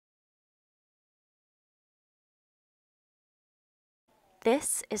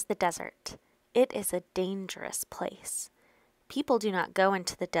This is the desert. It is a dangerous place. People do not go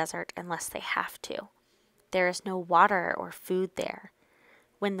into the desert unless they have to. There is no water or food there.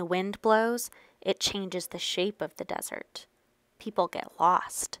 When the wind blows, it changes the shape of the desert. People get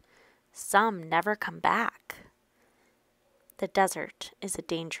lost. Some never come back. The desert is a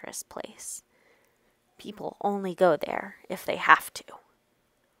dangerous place. People only go there if they have to.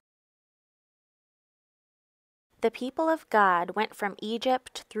 The people of God went from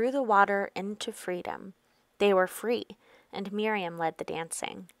Egypt through the water into freedom. They were free, and Miriam led the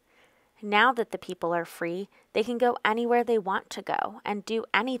dancing. Now that the people are free, they can go anywhere they want to go and do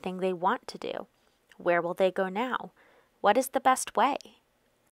anything they want to do. Where will they go now? What is the best way?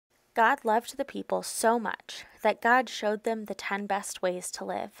 God loved the people so much that God showed them the 10 best ways to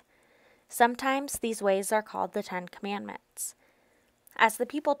live. Sometimes these ways are called the 10 Commandments. As the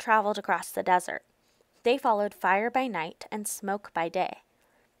people traveled across the desert, they followed fire by night and smoke by day.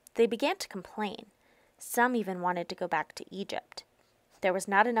 They began to complain. Some even wanted to go back to Egypt. There was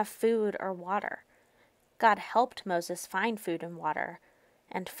not enough food or water. God helped Moses find food and water,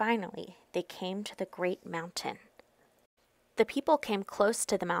 and finally they came to the great mountain. The people came close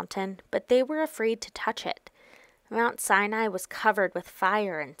to the mountain, but they were afraid to touch it. Mount Sinai was covered with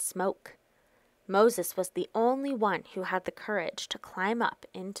fire and smoke. Moses was the only one who had the courage to climb up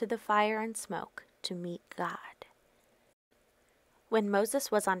into the fire and smoke to meet God. When Moses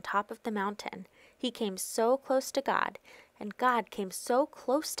was on top of the mountain, he came so close to God, and God came so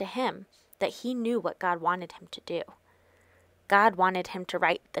close to him that he knew what God wanted him to do. God wanted him to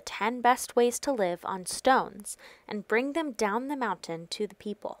write the 10 best ways to live on stones and bring them down the mountain to the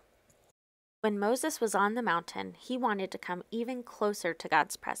people. When Moses was on the mountain, he wanted to come even closer to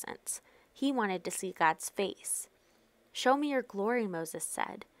God's presence. He wanted to see God's face. "Show me your glory," Moses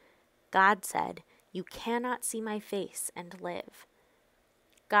said. God said, "You cannot see my face and live."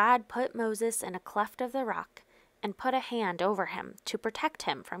 God put Moses in a cleft of the rock and put a hand over him to protect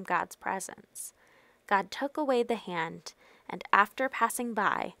him from God's presence. God took away the hand, and after passing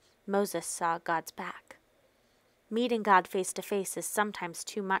by, Moses saw God's back. Meeting God face to face is sometimes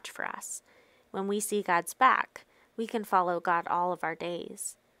too much for us. When we see God's back, we can follow God all of our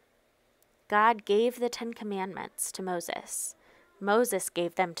days. God gave the 10 Commandments to Moses. Moses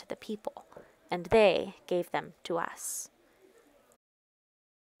gave them to the people, and they gave them to us.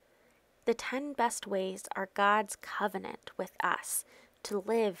 The 10 best ways are God's covenant with us to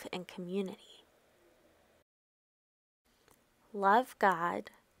live in community. Love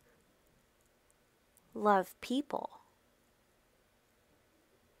God. Love people.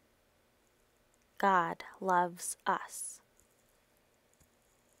 God loves us.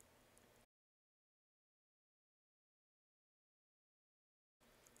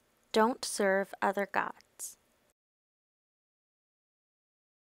 Don't serve other gods.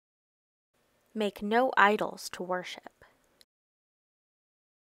 Make no idols to worship.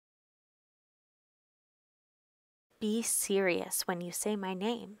 Be serious when you say my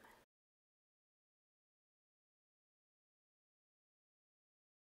name.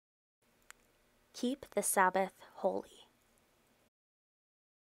 Keep the Sabbath holy.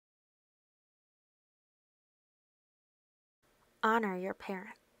 Honor your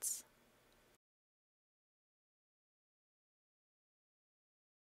parents.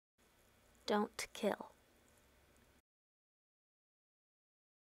 Don't kill.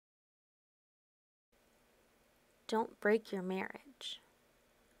 Don't break your marriage.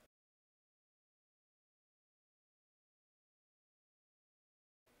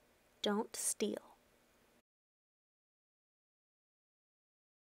 Don't steal.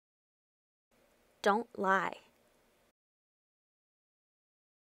 Don't lie.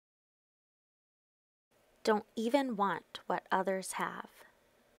 Don't even want what others have.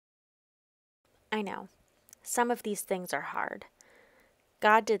 I know, some of these things are hard.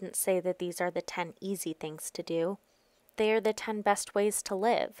 God didn't say that these are the 10 easy things to do. They are the 10 best ways to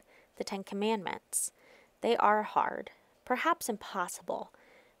live, the 10 Commandments. They are hard, perhaps impossible,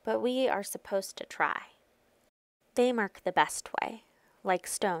 but we are supposed to try. They mark the best way, like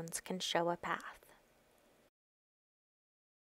stones can show a path.